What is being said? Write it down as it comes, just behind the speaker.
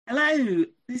Hello,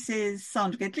 this is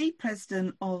Sandra Gidley,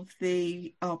 President of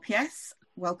the RPS.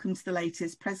 Welcome to the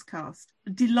latest PrezCast.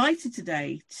 Delighted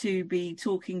today to be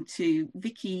talking to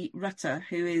Vicky Rutter,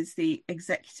 who is the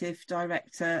Executive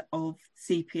Director of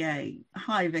CPA.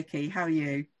 Hi, Vicky, how are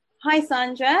you? Hi,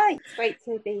 Sandra. It's great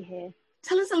to be here.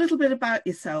 Tell us a little bit about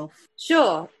yourself.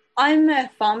 Sure. I'm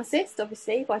a pharmacist,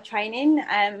 obviously, by training.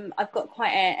 I've got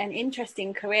quite an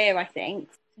interesting career, I think.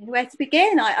 Where to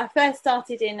begin? I first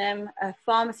started in a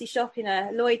pharmacy shop in a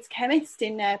Lloyd's chemist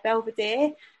in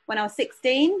Belvedere when I was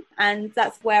 16, and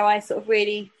that's where I sort of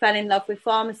really fell in love with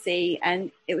pharmacy.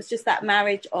 And it was just that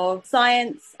marriage of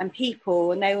science and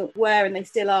people, and they were and they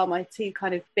still are my two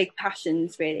kind of big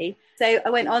passions, really. So I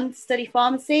went on to study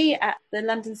pharmacy at the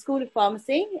London School of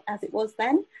Pharmacy, as it was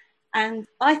then. And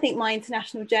I think my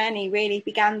international journey really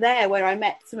began there, where I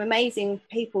met some amazing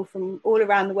people from all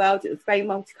around the world. It was very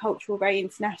multicultural, very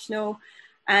international.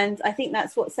 And I think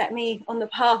that's what set me on the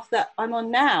path that I'm on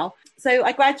now. So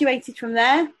I graduated from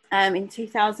there in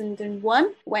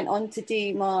 2001, went on to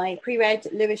do my pre-reg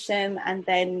Lewisham, and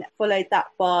then followed that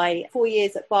by 4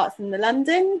 years at Barts in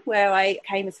London, where I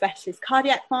became a specialist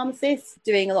cardiac pharmacist,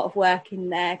 doing a lot of work in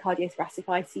their cardiothoracic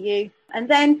ICU. And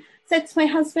then said to my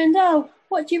husband,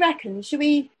 what do you reckon? Should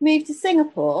we move to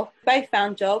Singapore? Both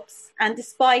found jobs. And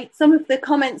despite some of the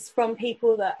comments from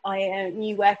people that I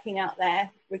knew working out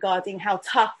there regarding how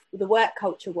tough the work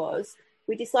culture was,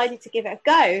 we decided to give it a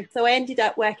go. So I ended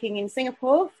up working in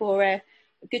Singapore for a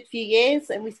good few years,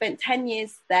 and we spent 10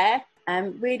 years there,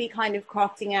 really kind of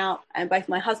crafting out both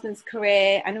my husband's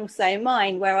career and also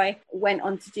mine, where I went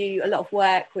on to do a lot of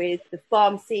work with the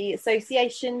pharmacy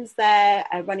associations there,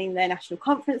 running their national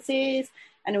conferences,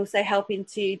 and also helping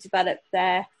to develop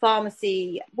their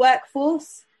pharmacy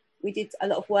workforce. We did a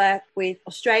lot of work with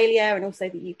Australia and also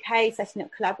the UK, setting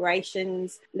up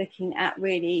collaborations, looking at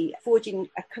really forging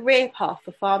a career path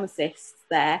for pharmacists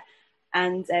there.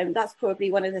 And that's probably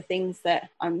one of the things that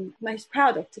I'm most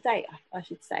proud of to date, I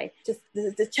should say. Just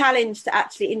the challenge to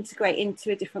actually integrate into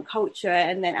a different culture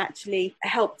and then actually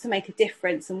help to make a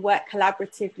difference and work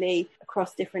collaboratively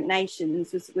across different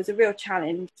nations was a real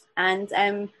challenge.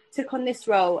 And took on this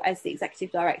role as the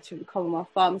Executive Director of the Commonwealth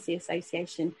Pharmacists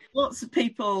Association. Lots of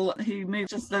people who move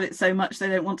just love it so much they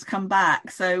don't want to come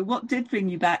back. So what did bring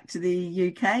you back to the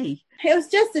UK? It was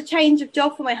just a change of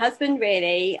job for my husband,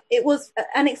 really. It was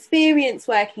an experience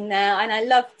working there, and I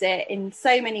loved it in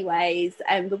so many ways.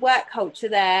 The work culture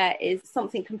there is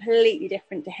something completely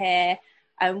different to here.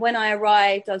 And when I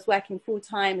arrived, I was working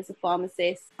full-time as a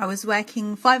pharmacist. I was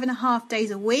working 5.5 days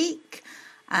a week,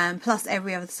 plus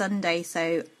every other Sunday,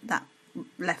 so that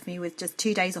left me with just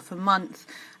 2 days off a month.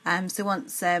 So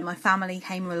once my family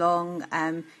came along,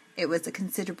 it was a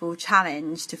considerable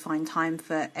challenge to find time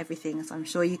for everything, as I'm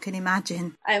sure you can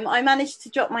imagine. I managed to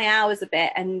drop my hours a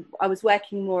bit, and I was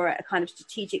working more at a kind of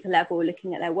strategic level,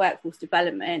 looking at their workforce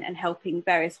development and helping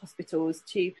various hospitals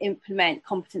to implement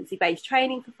competency-based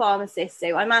training for pharmacists.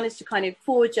 So I managed to kind of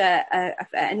forge a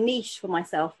niche for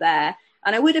myself there.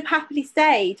 And I would have happily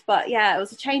stayed, but yeah, it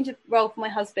was a change of role for my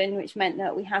husband, which meant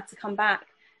that we had to come back.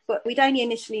 But we'd only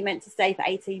initially meant to stay for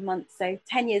 18 months, so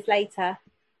 10 years later.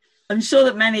 I'm sure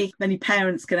that many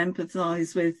parents can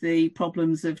empathise with the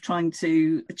problems of trying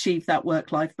to achieve that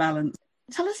work-life balance.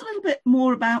 Tell us a little bit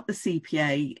more about the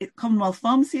CPA, Commonwealth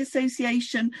Pharmacists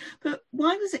Association, but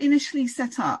why was it initially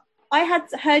set up? I had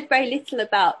heard very little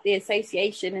about the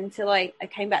association until I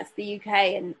came back to the UK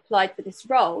and applied for this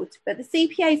role. But the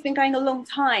CPA has been going a long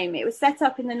time. It was set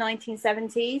up in the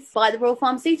 1970s by the Royal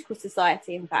Pharmaceutical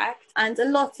Society, in fact. And a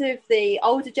lot of the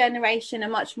older generation are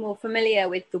much more familiar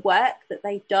with the work that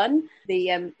they've done.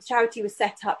 The charity was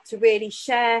set up to really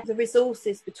share the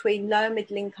resources between low and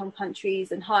middle income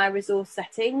countries and higher resource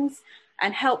settings,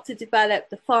 and help to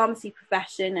develop the pharmacy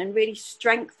profession and really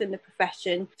strengthen the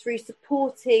profession through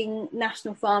supporting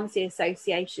national pharmacy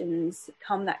associations,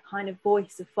 become that kind of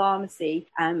voice of pharmacy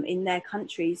in their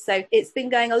countries. So it's been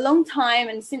going a long time,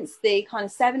 and since the kind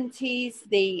of 70s,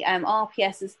 the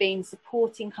RPS has been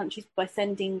supporting countries by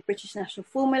sending British national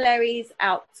formularies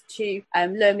out to low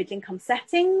and middle income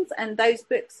settings, and those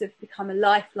books have become a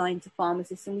lifeline to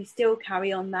pharmacists, and we still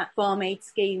carry on that farm aid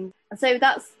scheme. And so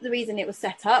that's the reason it was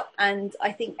set up, and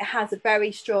I think it has a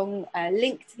very strong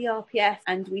link to the RPS,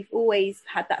 and we've always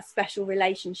had that special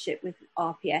relationship with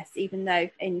RPS, even though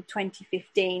in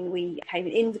 2015 we became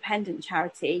an independent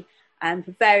charity. And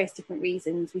for various different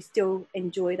reasons, we still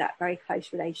enjoy that very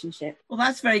close relationship. Well,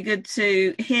 that's very good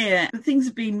to hear. Things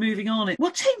have been moving on.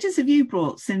 What changes have you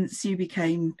brought since you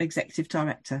became Executive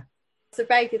Director? It's a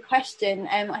very good question.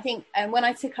 I think when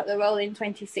I took up the role in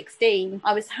 2016,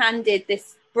 I was handed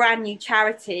this brand new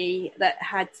charity that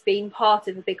had been part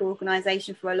of a big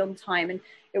organisation for a long time, and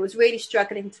it was really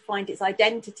struggling to find its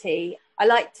identity. I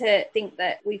like to think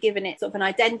that we've given it sort of an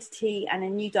identity and a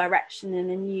new direction and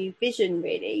a new vision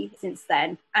really since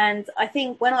then. And I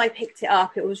think when I picked it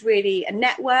up, it was really a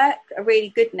network, a really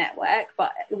good network,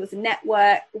 but it was a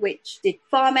network which did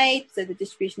farm aid, so the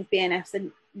distribution of BNFs,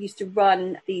 and used to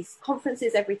run these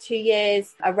conferences every 2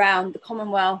 years around the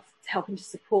Commonwealth, helping to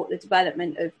support the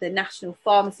development of the National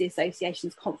Pharmacists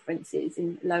Association's conferences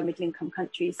in low and middle income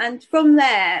countries. And from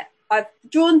there, I've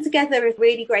drawn together a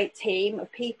really great team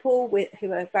of people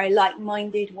who are very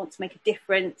like-minded, want to make a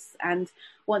difference and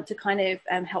want to kind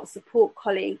of help support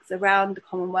colleagues around the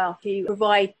Commonwealth to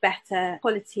provide better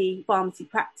quality pharmacy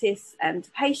practice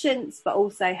to patients, but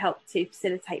also help to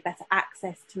facilitate better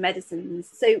access to medicines.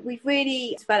 So we've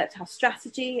really developed our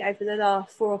strategy over the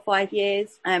last 4 or 5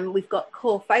 years. We've got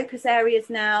core focus areas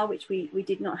now, which we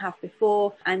did not have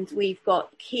before. And we've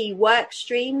got key work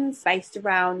streams based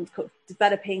around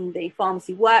developing the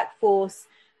pharmacy workforce,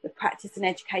 the practice and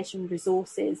education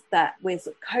resources that we're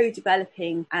sort of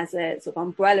co-developing as a sort of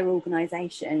umbrella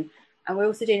organisation. And we're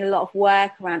also doing a lot of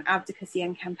work around advocacy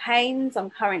and campaigns. I'm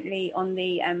currently on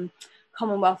the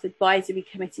Commonwealth Advisory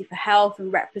Committee for Health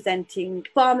and representing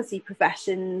pharmacy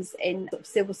professions in sort of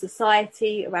civil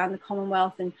society around the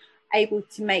Commonwealth, and able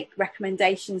to make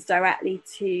recommendations directly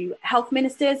to health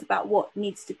ministers about what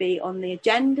needs to be on the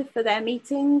agenda for their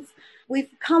meetings. We've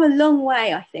come a long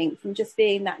way, I think, from just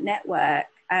being that network,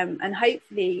 and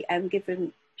hopefully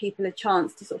given people a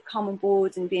chance to sort of come on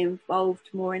board and be involved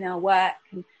more in our work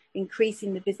and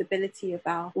increasing the visibility of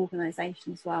our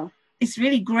organisation as well. It's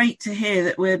really great to hear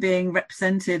that we're being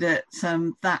represented at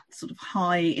that sort of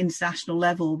high international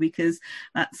level, because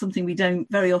that's something we don't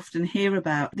very often hear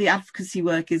about. The advocacy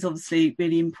work is obviously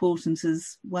really important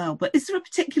as well. But is there a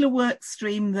particular work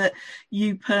stream that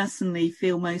you personally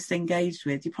feel most engaged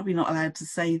with? You're probably not allowed to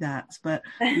say that, but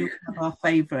we have our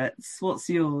favourites. What's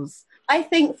yours? I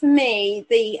think for me,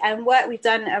 the work we've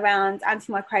done around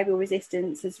antimicrobial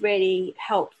resistance has really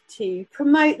helped to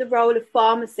promote the role of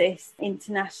pharmacists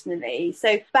internationally.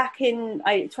 So back in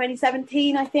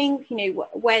 2017, I think,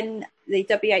 when the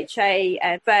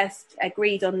WHO first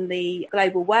agreed on the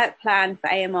global work plan for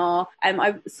AMR,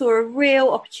 I saw a real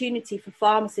opportunity for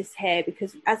pharmacists here,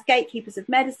 because as gatekeepers of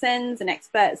medicines and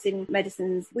experts in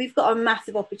medicines, we've got a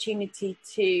massive opportunity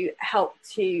to help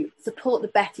to support the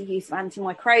better use of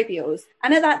antimicrobials.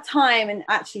 And at that time, and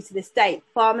actually to this date,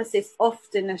 pharmacists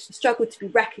often struggled to be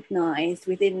recognised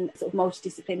within sort of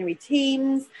multidisciplinary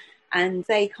teams, and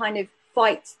they kind of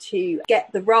fight to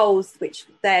get the roles which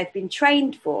they've been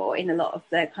trained for in a lot of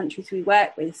the countries we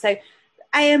work with. So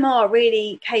AMR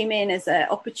really came in as an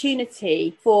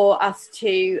opportunity for us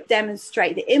to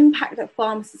demonstrate the impact that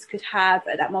pharmacists could have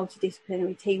at that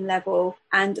multidisciplinary team level,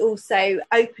 and also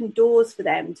open doors for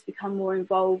them to become more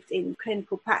involved in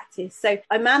clinical practice. So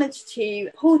I managed to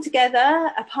pull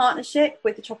together a partnership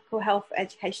with the Tropical Health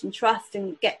Education Trust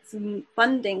and get some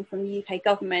funding from the UK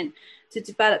government to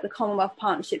develop the Commonwealth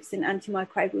Partnerships in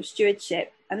Antimicrobial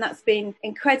Stewardship. And that's been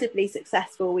incredibly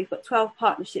successful. We've got 12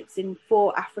 partnerships in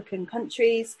 4 African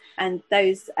countries, and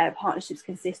those partnerships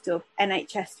consist of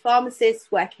NHS pharmacists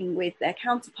working with their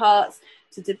counterparts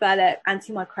to develop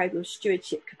antimicrobial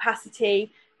stewardship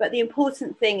capacity. But the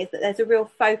important thing is that there's a real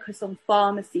focus on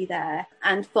pharmacy there,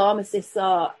 and pharmacists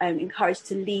are encouraged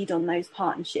to lead on those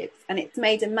partnerships. And it's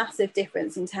made a massive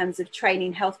difference in terms of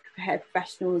training healthcare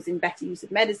professionals in better use of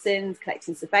medicines,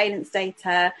 collecting surveillance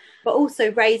data, but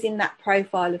also raising that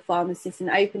profile of pharmacists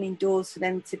and opening doors for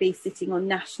them to be sitting on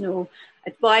national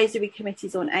advisory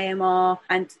committees on AMR,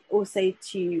 and also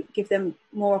to give them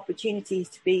more opportunities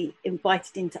to be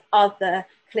invited into other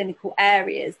clinical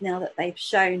areas now that they've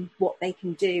shown what they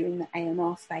can do in the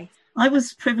AMR space. I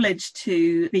was privileged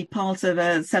to be part of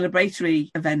a celebratory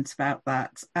event about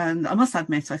that. And I must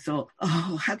admit, I thought,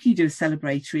 how can you do a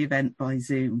celebratory event by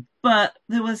Zoom? But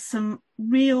there was some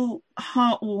real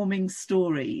heartwarming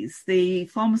stories. The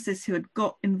pharmacists who had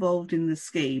got involved in the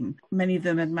scheme, many of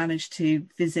them had managed to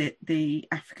visit the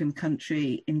African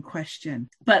country in question.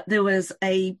 But there was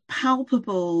a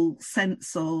palpable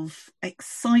sense of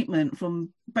excitement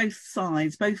from both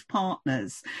sides, both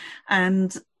partners.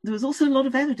 And there was also a lot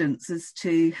of evidence as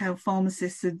to how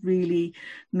pharmacists had really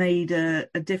made a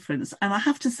difference. And I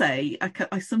have to say,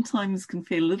 I sometimes can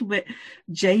feel a little bit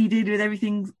jaded with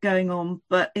everything going on,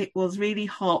 but it was really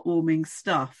heartwarming performing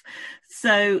stuff.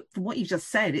 So from what you just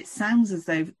said, it sounds as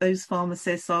though those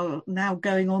pharmacists are now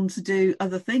going on to do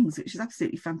other things, which is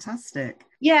absolutely fantastic.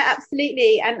 Yeah,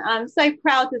 absolutely. And I'm so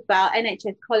proud of our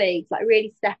NHS colleagues, like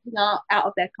really stepping up out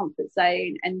of their comfort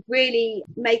zone and really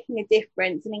making a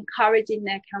difference and encouraging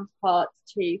their counterparts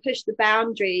to push the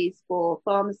boundaries for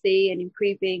pharmacy and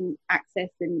improving access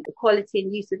and quality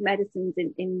and use of medicines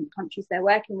in countries they're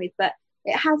working with. But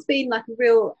it has been like a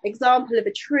real example of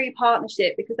a true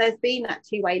partnership, because there's been that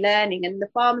two-way learning, and the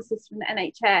pharmacists from the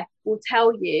NHS will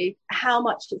tell you how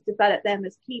much it's developed them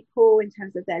as people in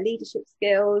terms of their leadership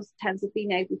skills, in terms of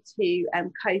being able to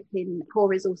cope in poor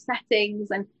resource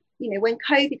settings. And you know, when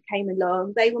COVID came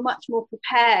along, they were much more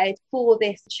prepared for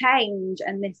this change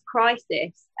and this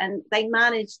crisis, and they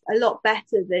managed a lot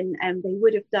better than they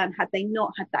would have done had they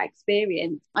not had that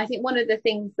experience. I think one of the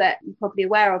things that you're probably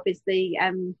aware of is the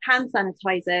hand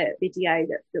sanitizer video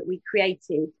that we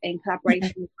created in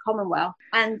collaboration with Commonwealth.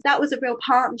 And that was a real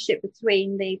partnership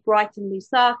between the Brighton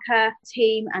Lusaka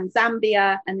team and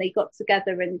Zambia, and they got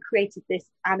together and created this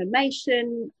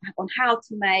animation on how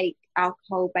to make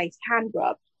alcohol-based hand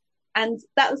rub. And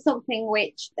that was something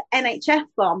which the NHS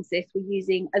pharmacists were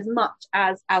using as much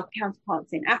as our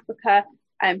counterparts in Africa,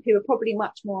 who are probably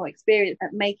much more experienced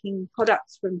at making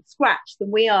products from scratch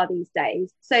than we are these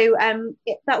days. So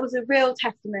that was a real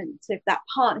testament to that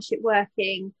partnership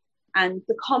working. And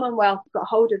the Commonwealth got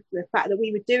hold of the fact that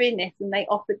we were doing this, and they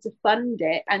offered to fund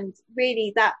it. And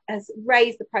really that has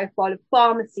raised the profile of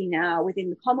pharmacy now within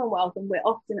the Commonwealth. And we're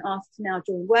often asked to now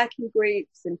join working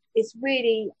groups. And it's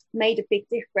really made a big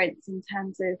difference in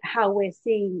terms of how we're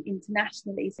seen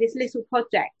internationally. So this little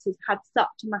project has had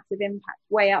such a massive impact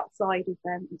way outside of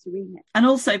its remit. And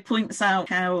also points out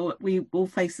how we all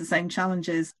face the same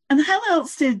challenges. And how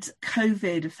else did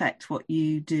COVID affect what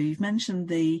you do? You've mentioned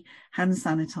the hand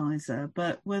sanitizer,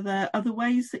 but were there other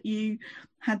ways that you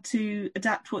had to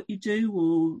adapt what you do,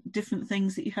 or different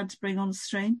things that you had to bring on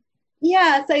stream?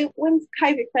 Yeah, so when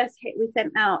COVID first hit, we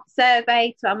sent out a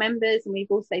survey to our members, and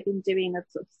we've also been doing a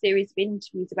sort of series of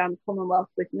interviews around the Commonwealth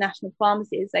with National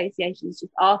Pharmacists Association, just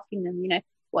asking them, you know,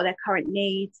 what are their current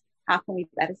needs, how can we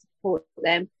better support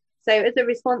them. So as a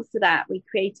response to that, we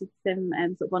created some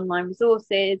sort of online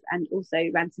resources, and also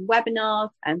ran some webinars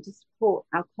to support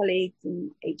our colleagues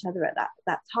and each other at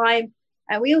that time.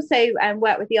 And we also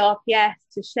work with the RPS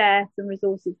to share some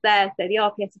resources there. So the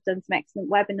RPS have done some excellent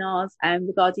webinars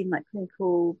regarding like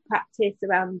clinical practice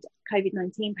around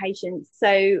COVID-19 patients.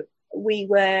 So we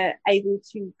were able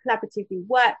to collaboratively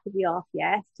work with the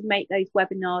RPS to make those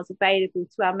webinars available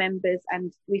to our members,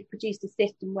 and we've produced a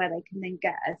system where they can then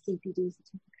get a CPD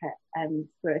certificate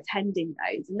for attending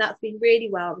those, and that's been really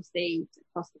well received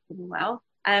across the Commonwealth,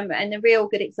 and a real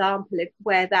good example of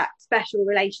where that special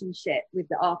relationship with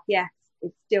the RPS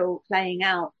is still playing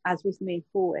out as we move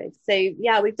forward. So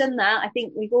yeah, we've done that. I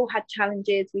think we've all had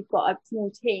challenges. We've got a small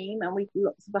team, and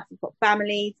lots of us have got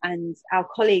families, and our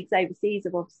colleagues overseas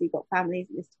have obviously got families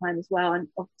at this time as well, and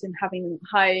often having them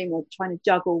at home or trying to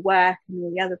juggle work and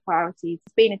all the other priorities.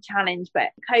 It's been a challenge, but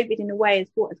COVID in a way has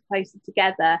brought us closer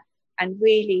together and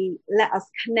really let us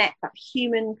connect that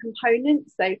human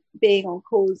component. So being on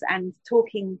calls and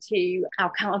talking to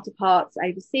our counterparts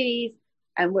overseas,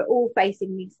 and we're all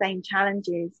facing these same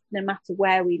challenges no matter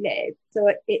where we live.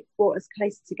 So it brought us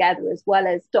closer together, as well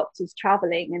as doctors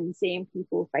travelling and seeing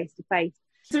people face to face.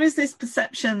 There is this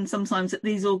perception sometimes that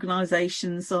these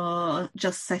organisations are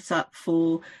just set up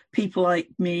for people like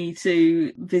me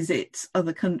to visit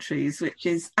other countries, which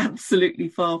is absolutely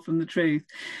far from the truth.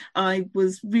 I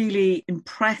was really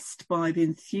impressed by the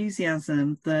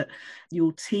enthusiasm that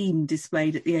your team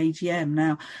displayed at the AGM.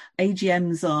 Now,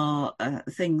 AGMs are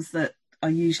things that are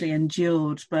usually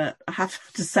endured, but I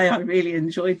have to say I really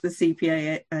enjoyed the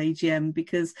CPA AGM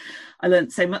because I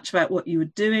learned so much about what you were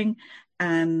doing,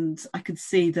 and I could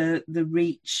see the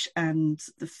reach and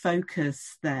the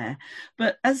focus there.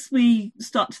 But as we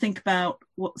start to think about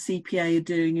what CPA are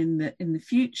doing in the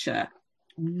future,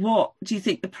 what do you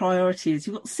think the priority is?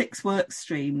 You've got 6 work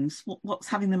streams. What's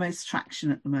having the most traction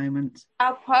at the moment?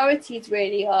 Our priorities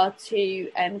really are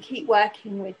to keep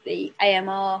working with the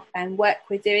AMR and work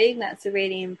we're doing. That's a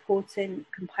really important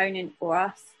component for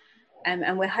us.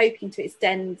 And we're hoping to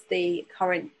extend the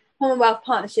current Commonwealth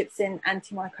Partnerships in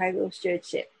Antimicrobial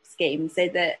Stewardship scheme. So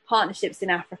the partnerships in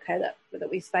Africa that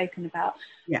we've spoken about,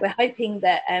 yeah. We're hoping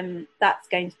that that's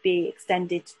going to be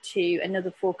extended to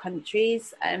another 4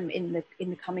 countries in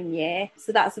the coming year.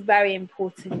 So that's a very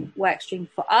important work stream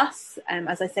for us,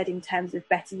 as I said, in terms of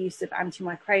better use of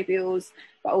antimicrobials,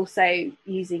 but also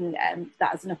using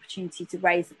that as an opportunity to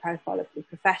raise the profile of the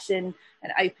profession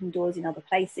and open doors in other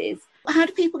places. How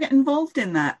do people get involved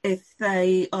in that if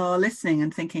they are listening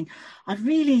and thinking, I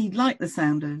really like the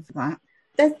sound of that?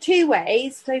 There's 2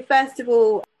 ways. So first of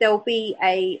all, there'll be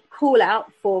a call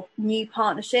out for new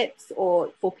partnerships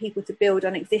or for people to build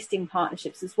on existing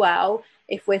partnerships as well,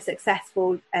 if we're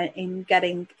successful in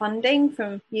getting funding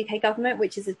from UK government,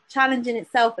 which is a challenge in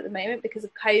itself at the moment because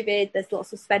of COVID. There's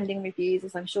lots of spending reviews,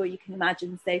 as I'm sure you can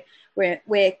imagine. So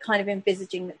we're kind of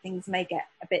envisaging that things may get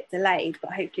a bit delayed,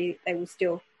 but hopefully they will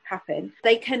still happen.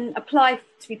 They can apply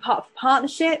to be part of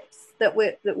partnerships that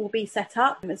will be set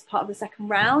up as part of the second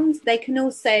round. They can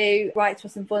also write to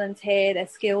us and volunteer their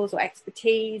skills or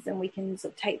expertise, and we can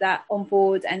sort of take that on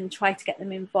board and try to get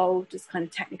them involved as kind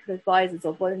of technical advisors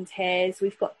or volunteers.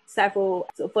 We've got several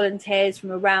sort of volunteers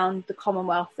from around the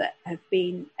Commonwealth that have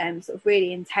been sort of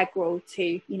really integral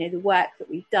to the work that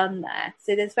we've done there.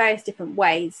 So there's various different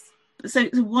ways. So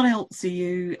what else are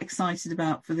you excited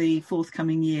about for the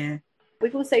forthcoming year?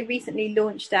 We've also recently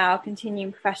launched our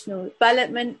continuing professional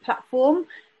development platform,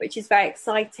 which is very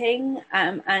exciting,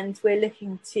 and we're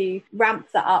looking to ramp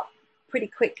that up pretty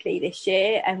quickly this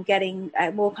year and getting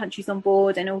more countries on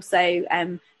board, and also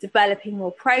developing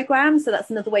more programs. So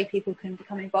that's another way people can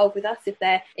become involved with us if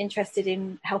they're interested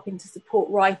in helping to support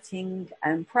writing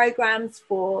programs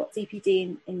for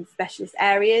CPD in specialist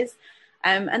areas.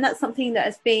 And that's something that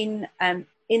has been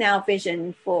in our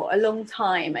vision for a long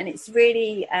time, and it's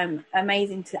really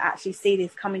amazing to actually see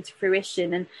this coming to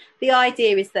fruition. And the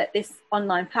idea is that this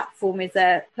online platform is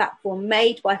a platform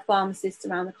made by pharmacists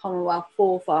around the Commonwealth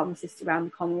for pharmacists around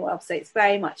the Commonwealth. So it's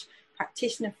very much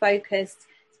practitioner focused.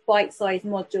 It's bite-sized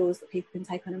modules that people can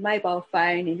take on a mobile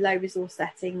phone in low resource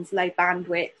settings, low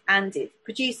bandwidth, and it's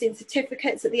producing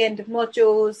certificates at the end of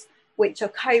modules, which are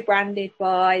co-branded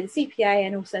by the CPA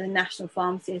and also the National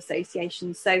Pharmacy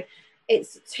Association. So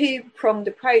it's a 2-pronged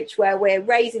approach where we're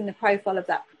raising the profile of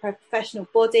that professional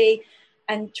body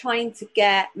and trying to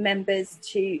get members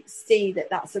to see that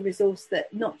that's a resource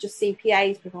that not just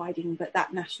CPA is providing, but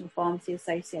that National Pharmacy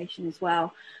Association as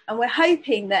well. And we're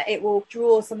hoping that it will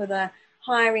draw some of the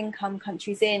higher income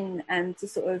countries in and to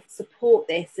sort of support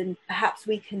this, and perhaps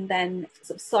we can then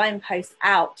sort of signpost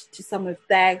out to some of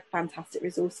their fantastic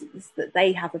resources that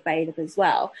they have available as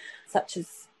well, such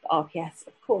as RPS,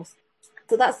 of course.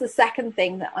 So that's the second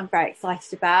thing that I'm very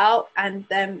excited about. And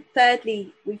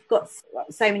thirdly, we've got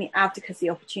so many advocacy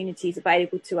opportunities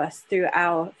available to us through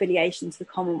our affiliation to the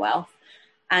Commonwealth.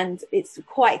 And it's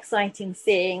quite exciting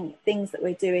seeing things that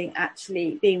we're doing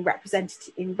actually being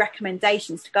represented in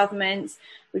recommendations to governments.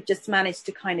 We've just managed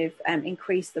to kind of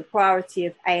increase the priority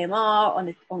of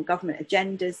AMR on government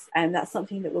agendas. And that's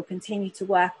something that we'll continue to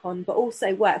work on, but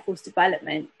also workforce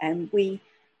development. And we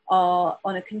are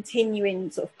on a continuing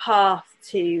sort of path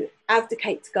to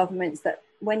advocate to governments that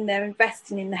when they're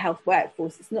investing in the health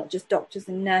workforce, it's not just doctors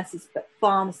and nurses, but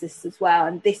pharmacists as well.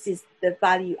 And this is the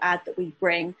value add that we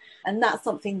bring. And that's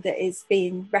something that is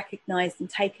being recognised and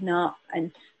taken up.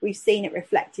 And we've seen it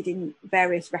reflected in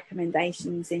various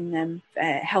recommendations in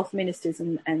health ministers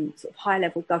and sort of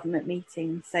high-level government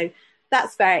meetings. So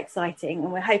that's very exciting.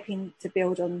 And we're hoping to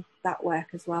build on that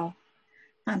work as well.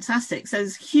 Fantastic. So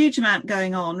there's a huge amount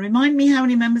going on. Remind me how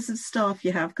many members of staff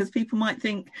you have, because people might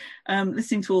think,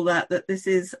 listening to all that this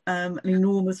is an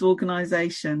enormous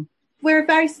organisation. We're a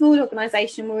very small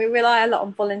organisation where we rely a lot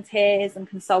on volunteers and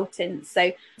consultants. So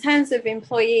in terms of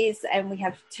employees, we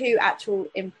have 2 actual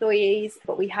employees,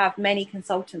 but we have many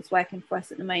consultants working for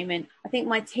us at the moment. I think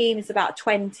my team is about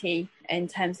 20 in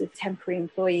terms of temporary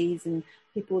employees and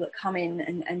people that come in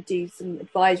and do some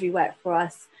advisory work for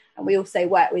us. And we also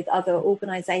work with other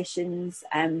organisations.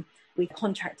 We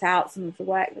contract out some of the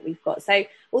work that we've got. So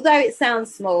although it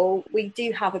sounds small, we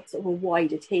do have a sort of a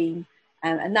wider team,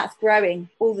 and that's growing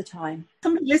all the time.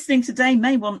 Somebody listening today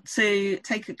may want to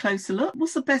take a closer look.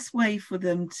 What's the best way for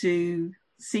them to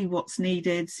see what's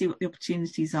needed, see what the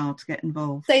opportunities are to get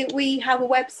involved? So we have a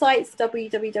website, it's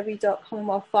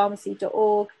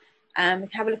www.commonwealthpharmacy.org. You can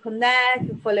have a look on there. You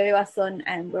can follow us on,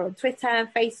 we're on Twitter and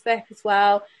Facebook as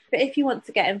well. But if you want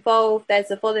to get involved,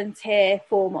 there's a volunteer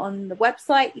form on the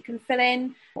website you can fill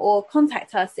in, or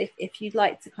contact us if you'd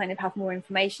like to kind of have more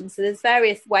information. So there's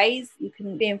various ways you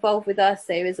can be involved with us.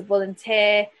 So as a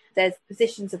volunteer, there's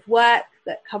positions of work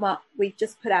that come up. We've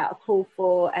just put out a call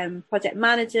for project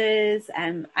managers,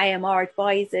 AMR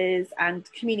advisors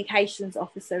and communications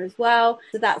officer as well.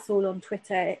 So that's all on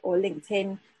Twitter or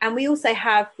LinkedIn. And we also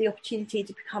have the opportunity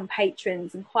to become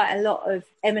patrons, and quite a lot of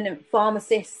eminent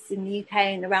pharmacists in the UK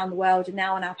and around the world are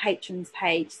now on our patrons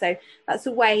page. So that's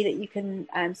a way that you can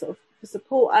sort of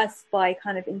support us by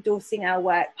kind of endorsing our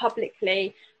work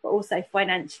publicly, but also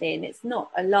financially. And it's not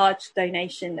a large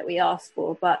donation that we ask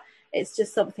for, but it's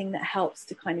just something that helps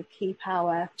to kind of keep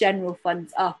our general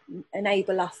funds up and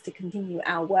enable us to continue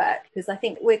our work. Because I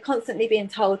think we're constantly being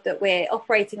told that we're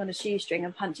operating on a shoestring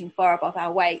and punching far above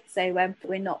our weight. So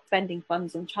we're not spending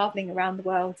funds on travelling around the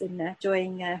world and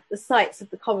enjoying the sights of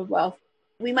the Commonwealth.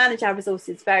 We manage our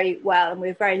resources very well, and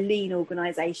we're a very lean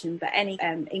organisation, but any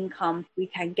income we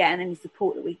can get and any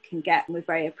support that we can get, we're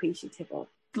very appreciative of.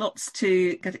 Lots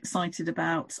to get excited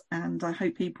about, and I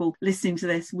hope people listening to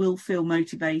this will feel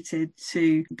motivated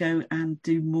to go and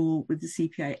do more with the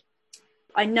CPA.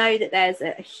 I know that there's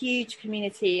a huge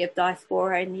community of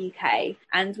diaspora in the UK,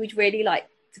 and we'd really like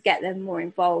to get them more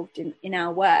involved in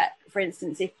our work. For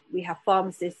instance, if we have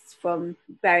pharmacists from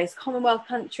various Commonwealth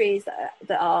countries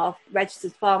that are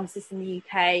registered pharmacists in the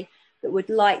UK that would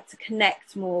like to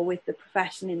connect more with the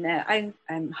profession in their own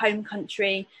home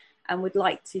country, and would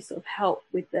like to sort of help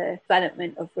with the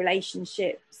development of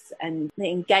relationships and the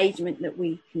engagement that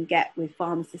we can get with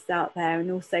pharmacists out there, and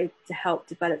also to help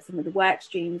develop some of the work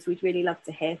streams, we'd really love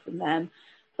to hear from them.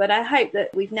 But I hope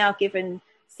that we've now given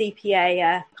CPA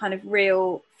a kind of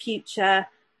real future,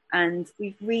 and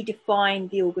we've redefined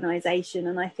the organisation,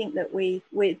 and I think that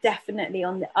we're definitely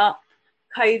on the up.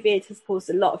 COVID has caused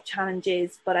a lot of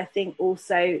challenges, but I think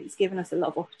also it's given us a lot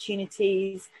of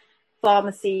opportunities.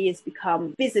 Pharmacy has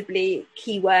become visibly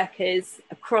key workers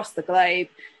across the globe,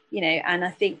 and I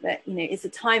think that, it's a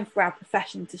time for our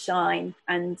profession to shine.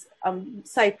 And I'm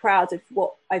so proud of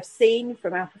what I've seen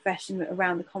from our profession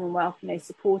around the Commonwealth,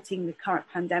 supporting the current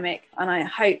pandemic. And I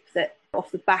hope that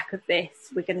off the back of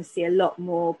this, we're going to see a lot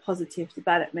more positive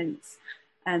developments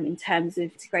in terms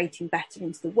of integrating better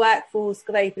into the workforce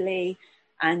globally,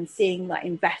 and seeing that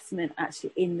investment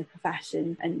actually in the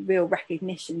profession and real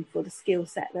recognition for the skill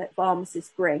set that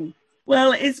pharmacists bring.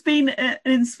 Well, it's been an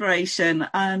inspiration,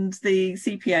 and the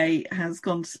CPA has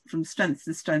gone from strength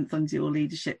to strength under your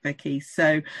leadership, Vicky.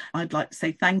 So I'd like to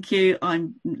say thank you.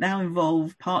 I'm now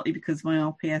involved partly because of my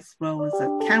RPS role as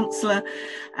a counsellor,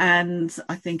 and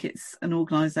I think it's an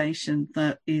organisation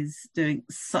that is doing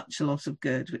such a lot of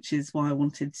good, which is why I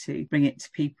wanted to bring it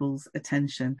to people's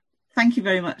attention. Thank you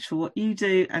very much for what you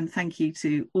do, and thank you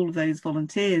to all of those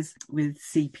volunteers with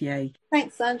CPA.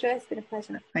 Thanks, Sandra. It's been a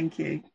pleasure. Thank you.